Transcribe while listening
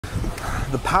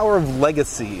The power of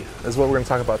legacy is what we're going to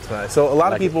talk about tonight. So a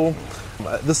lot of people,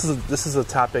 this is a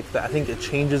topic that I think it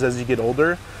changes as you get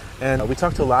older. And we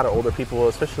talk to a lot of older people,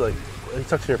 especially like you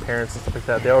talk to your parents and stuff like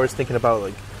that. They're always thinking about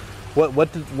like,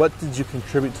 what did you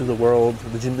contribute to the world?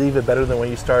 Did you leave it better than when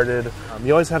you started?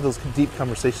 You always have those deep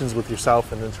conversations with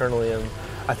yourself and internally. And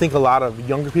I think a lot of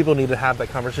younger people need to have that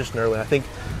conversation early. I think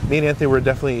me and Anthony were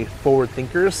definitely forward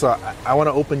thinkers. So I want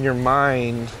to open your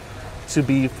mind to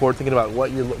be forward thinking about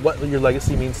what your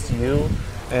legacy means to you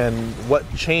and what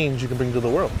change you can bring to the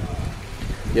world.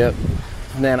 Yep.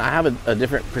 Man, I have a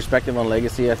different perspective on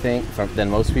legacy, I think, than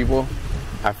most people.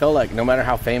 I feel like no matter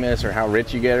how famous or how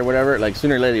rich you get or whatever, like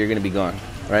sooner or later you're going to be gone,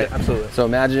 right? Yeah, absolutely. So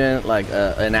imagine like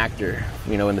an actor,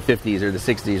 you know, in the 50s or the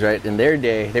 60s, right? In their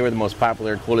day, they were the most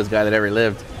popular, coolest guy that ever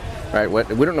lived, right? We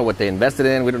don't know what they invested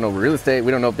in. We don't know real estate.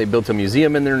 We don't know if they built a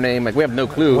museum in their name. Like, we have no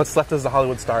clue. What's left as the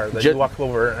Hollywood star that you walk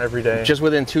over every day? Just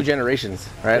within 2 generations,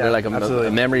 right? Yeah, they're like a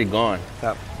memory gone.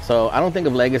 Yep. So I don't think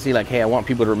of legacy like, hey, I want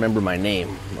people to remember my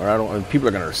name, or people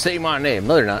are going to say my name.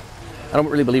 No, they're not. I don't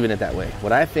really believe in it that way.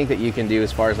 What I think that you can do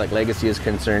as far as like legacy is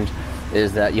concerned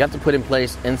is that you have to put in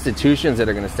place institutions that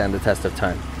are going to stand the test of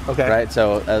time. Okay. Right.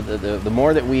 So the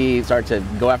more that we start to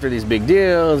go after these big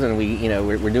deals and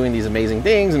we're doing these amazing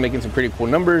things and making some pretty cool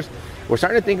numbers, we're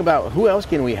starting to think about who else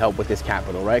can we help with this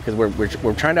capital, right? Because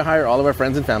we're trying to hire all of our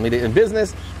friends and family. In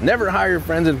business, never hire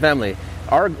friends and family.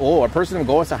 Our personal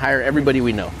goal is to hire everybody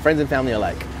we know, friends and family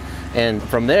alike. And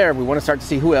from there, we want to start to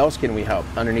see who else can we help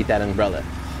underneath that umbrella.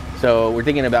 So we're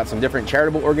thinking about some different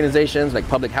charitable organizations, like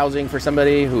public housing for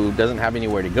somebody who doesn't have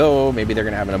anywhere to go. Maybe they're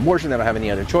going to have an abortion, they don't have any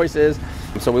other choices.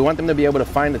 So we want them to be able to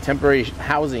find a temporary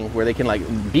housing where they can like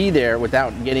be there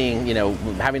without getting,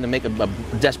 having to make a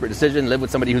desperate decision, live with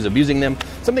somebody who's abusing them,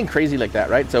 something crazy like that,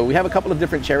 right? So we have a couple of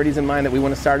different charities in mind that we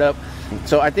want to start up.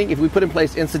 So I think if we put in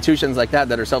place institutions like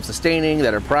that are self-sustaining,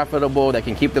 that are profitable, that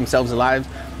can keep themselves alive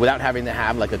without having to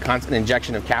have like a constant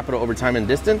injection of capital over time and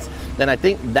distance, then I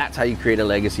think that's how you create a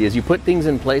legacy, is you put things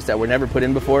in place that were never put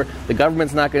in before. The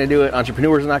government's not going to do it.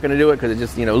 Entrepreneurs are not going to do it because it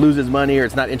just, loses money or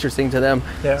it's not interesting to them.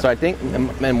 Yeah. So I think,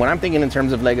 and when I'm thinking in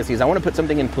terms of legacies, I want to put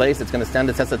something in place that's going to stand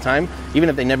the test of time, even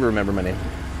if they never remember my name.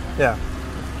 Yeah.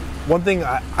 One thing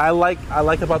I like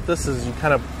about this is you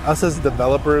kind of, us as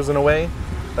developers in a way,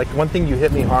 like one thing you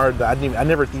hit me hard that I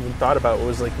never even thought about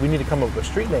was like, we need to come up with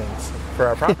street names for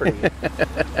our property.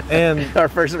 And our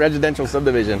first residential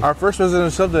subdivision. Our first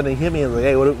residential subdivision, he hit me and like,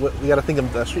 hey, what, we got to think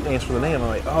of street names for the name. I'm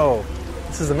like, oh,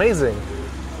 this is amazing.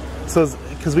 So,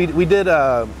 because we did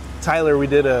Tyler, we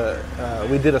did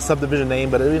a subdivision name,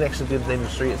 but we didn't actually do the name of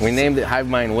the street. We named it Hive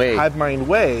Mind Way. Hive Mind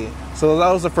Way. So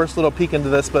that was the first little peek into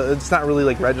this, but it's not really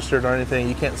like registered or anything.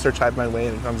 You can't search Hive Mind Way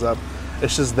and it comes up.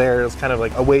 It's just there. It's kind of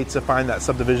like a way to find that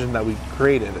subdivision that we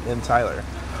created in Tyler.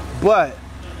 But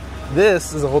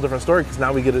this is a whole different story because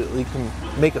now we can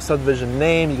make a subdivision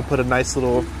name. You can put a nice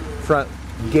little front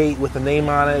gate with a name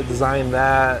on it, design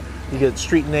that. You get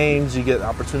street names. You get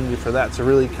opportunity for that to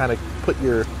really kind of put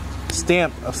your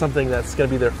stamp of something that's going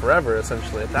to be there forever,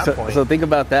 essentially, at that point. So think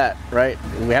about that, right?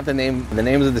 We have to name the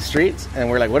names of the streets, and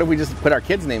we're like, what if we just put our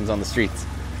kids' names on the streets?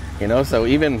 So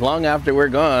even long after we're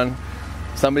gone,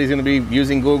 somebody's going to be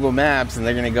using Google Maps and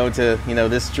they're going to go to,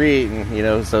 this street.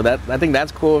 And, so that, I think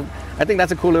that's cool. I think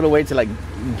that's a cool little way to like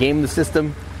game the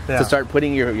system, to start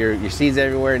putting your seeds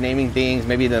everywhere, naming things.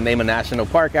 Maybe they'll name a national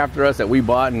park after us that we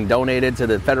bought and donated to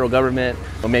the federal government,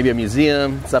 or maybe a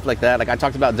museum, stuff like that. Like I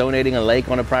talked about donating a lake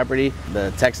on a property,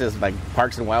 the Texas like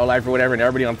Parks and Wildlife or whatever, and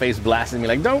everybody on Facebook blasting me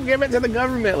like, don't give it to the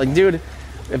government. Like, dude,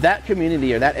 if that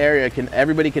community or that area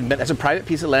everybody can, that's a private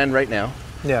piece of land right now.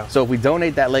 Yeah. So if we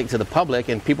donate that lake to the public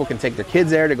and people can take their kids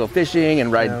there to go fishing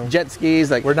and ride jet skis,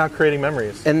 like we're not creating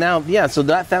memories. And now, so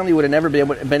that family would have never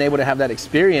been able to have that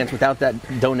experience without that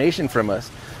donation from us.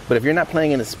 But if you're not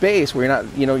playing in a space where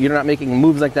you're not making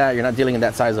moves like that, you're not dealing in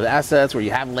that size of assets, where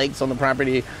you have lakes on the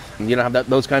property, and you don't have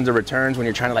those kinds of returns when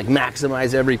you're trying to like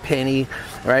maximize every penny,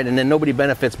 right? And then nobody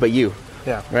benefits but you.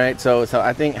 Yeah. Right. So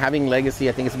I think having legacy,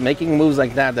 I think it's making moves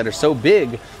like that are so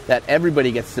big that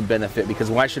everybody gets to benefit, because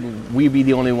why should we be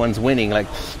the only ones winning? Like,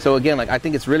 so again, like I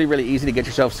think it's really, really easy to get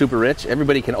yourself super rich.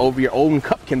 Everybody can your own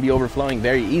cup can be overflowing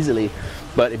very easily.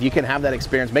 But if you can have that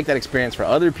experience, make that experience for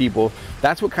other people,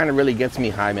 that's what kind of really gets me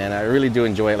high, man. I really do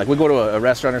enjoy it. Like we go to a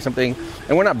restaurant or something,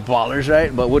 and we're not ballers,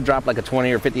 right? But we'll drop like a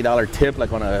 $20 or $50 tip,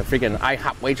 like on a freaking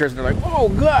IHOP waitress, and they're like, oh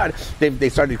God, they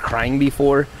started crying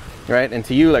before. Right, and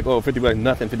to you, like, oh, $50,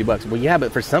 nothing, $50. Well, yeah,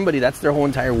 but for somebody, that's their whole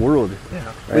entire world.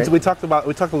 Yeah, right? we talked a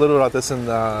little about this in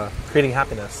Creating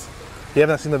Happiness. If you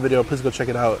haven't seen the video, please go check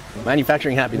it out.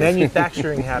 Manufacturing Happiness.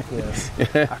 Manufacturing Happiness.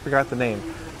 I forgot the name.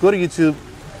 Go to YouTube,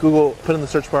 Google, put in the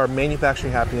search bar,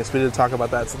 manufacturing happiness. We did talk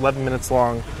about that. It's 11 minutes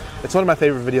long. It's one of my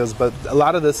favorite videos, but a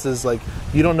lot of this is like,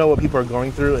 you don't know what people are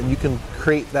going through, and you can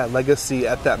create that legacy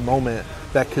at that moment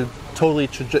that could totally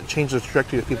change the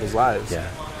trajectory of people's lives. Yeah.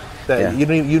 That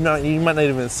you might not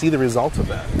even see the results of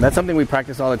that. That's something we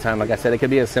practice all the time. Like I said, it could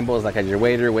be as simple as like as your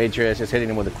waiter, waitress, just hitting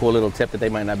them with a cool little tip that they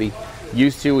might not be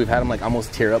used to. We've had them like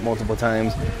almost tear up multiple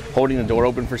times, holding the door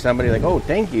open for somebody, like, oh,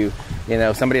 thank you. You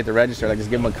know, somebody at the register, like just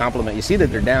give them a compliment. You see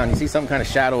that they're down. You see some kind of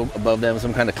shadow above them,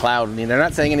 some kind of cloud. I mean, they're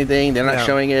not saying anything. They're not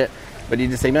showing it. But you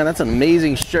just say, man, that's an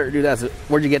amazing shirt, dude.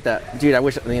 Where'd you get that? Dude, I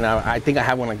wish, you know, I think I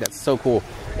have one like that. So cool.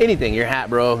 Anything, your hat,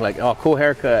 bro. Like, oh, cool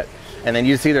haircut. And then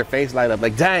you see their face light up,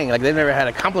 like, dang, like they've never had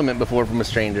a compliment before from a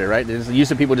stranger, right? They're just used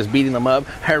to people just beating them up,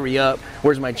 hurry up,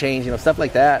 where's my change, you know, stuff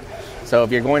like that. So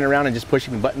if you're going around and just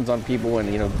pushing buttons on people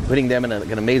and, you know, putting them in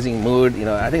an amazing mood, you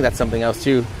know, I think that's something else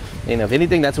too. You know, if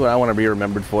anything, that's what I want to be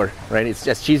remembered for, right? It's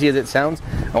just cheesy as it sounds.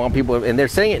 I want people, and they're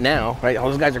saying it now, right? Oh,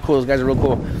 those guys are cool, those guys are real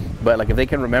cool. But like if they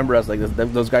can remember us, like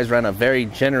those guys ran a very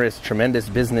generous, tremendous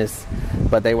business,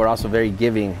 but they were also very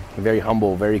giving, very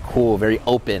humble, very cool, very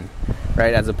open,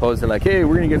 right? As opposed to like, hey,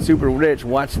 we're gonna get super rich,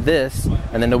 watch this,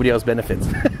 and then nobody else benefits.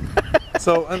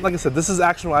 So, and like I said, this is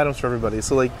actionable items for everybody.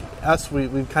 So like us, we're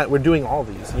doing all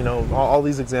these, you know, all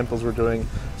these examples we're doing.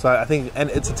 So I think,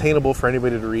 and it's attainable for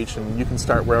anybody to reach, and you can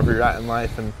start wherever you're at in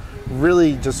life and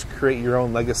really just create your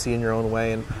own legacy in your own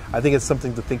way. And I think it's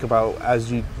something to think about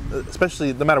as you,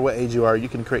 especially no matter what age you are, you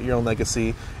can create your own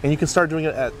legacy, and you can start doing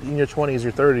it in your 20s,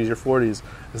 your 30s, your 40s.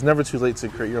 It's never too late to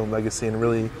create your own legacy and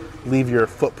really leave your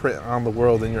footprint on the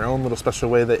world in your own little special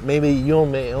way that maybe you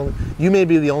may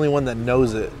be the only one that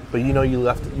knows it, but you know you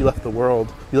left the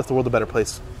world a better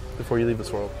place before you leave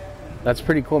this world. That's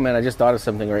pretty cool, man. I just thought of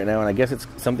something right now, and I guess it's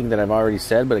something that I've already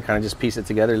said, but I kind of just piece it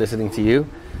together listening to you.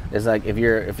 It's like if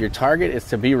your target is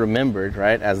to be remembered,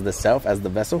 right, as the self, as the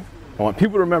vessel, I want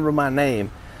people to remember my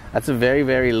name. That's a very,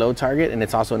 very low target, and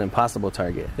it's also an impossible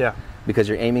target. Yeah. Because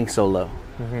you're aiming so low,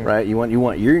 right? You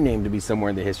want your name to be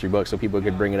somewhere in the history book so people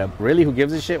could bring it up. Really, who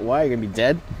gives a shit? Why? You're gonna be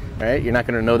dead, right? You're not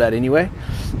gonna know that anyway.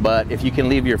 But if you can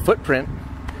leave your footprint,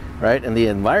 right, in the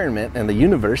environment and the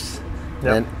universe,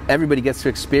 then everybody gets to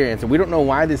experience. And we don't know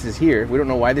why this is here. We don't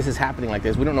know why this is happening like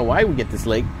this. We don't know why we get this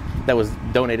lake that was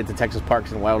donated to Texas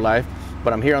Parks and Wildlife.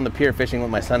 But I'm here on the pier fishing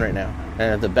with my son right now.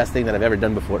 And it's the best thing that I've ever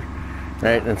done before,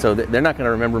 right? And so they're not going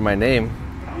to remember my name,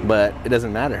 but it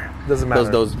doesn't matter. It doesn't matter.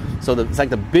 It's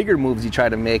like the bigger moves you try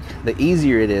to make, the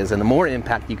easier it is and the more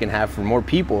impact you can have for more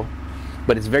people.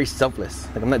 But it's very selfless.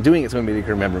 Like I'm not doing it so anybody can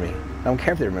remember me. I don't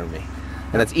care if they remember me.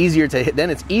 And that's easier to hit. Then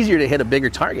it's easier to hit a bigger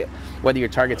target, whether your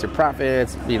targets are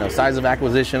profits, you know, size of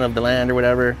acquisition of the land or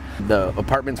whatever, the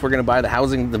apartments we're going to buy, the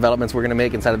housing developments we're going to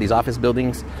make inside of these office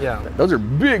buildings. Yeah, those are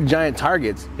big, giant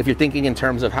targets. If you're thinking in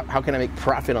terms of how can I make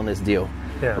profit on this deal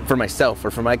for myself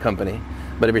or for my company.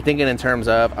 But if you're thinking in terms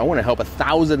of I want to help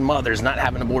 1,000 mothers not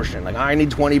have an abortion, like I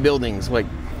need 20 buildings, like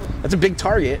that's a big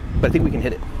target, but I think we can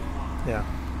hit it. Yeah,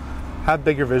 have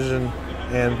bigger vision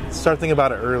and start thinking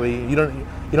about it early. You don't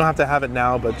have to have it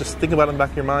now, but just think about it in the back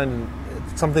of your mind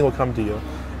and something will come to you.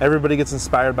 Everybody gets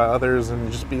inspired by others,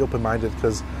 and just be open-minded,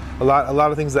 because a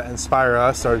lot of things that inspire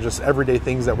us are just everyday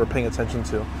things that we're paying attention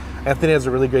to. Anthony has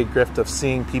a really great gift of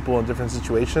seeing people in different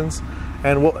situations.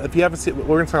 And if you haven't seen,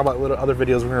 we're going to talk about other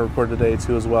videos we're going to record today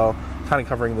too as well, kind of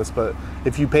covering this. But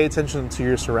if you pay attention to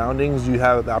your surroundings, you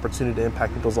have the opportunity to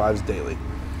impact people's lives daily.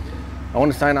 I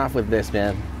want to sign off with this,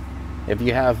 man. If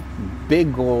you have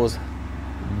big goals,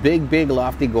 big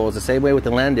lofty goals, the same way with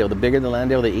the land deal, the bigger the land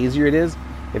deal, the easier it is.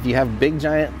 If you have big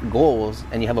giant goals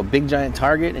and you have a big giant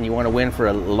target and you want to win for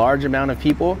a large amount of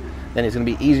people, then it's going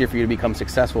to be easier for you to become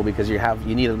successful, because you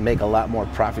need to make a lot more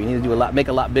profit. You need to make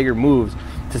a lot bigger moves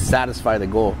to satisfy the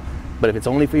goal. But if it's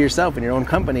only for yourself and your own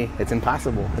company, it's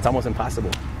impossible. It's almost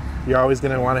impossible. You're always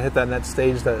going to want to hit that next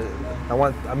stage that I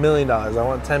want $1 million, I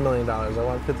want $10 million, I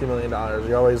want $50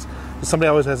 million. Somebody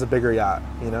always has a bigger yacht,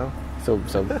 you know? So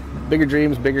bigger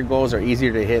dreams, bigger goals are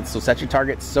easier to hit. So set your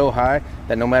targets so high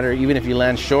that no matter, even if you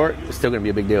land short, it's still going to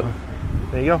be a big deal.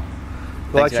 There you go.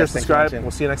 Like, share, subscribe.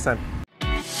 We'll see you next time.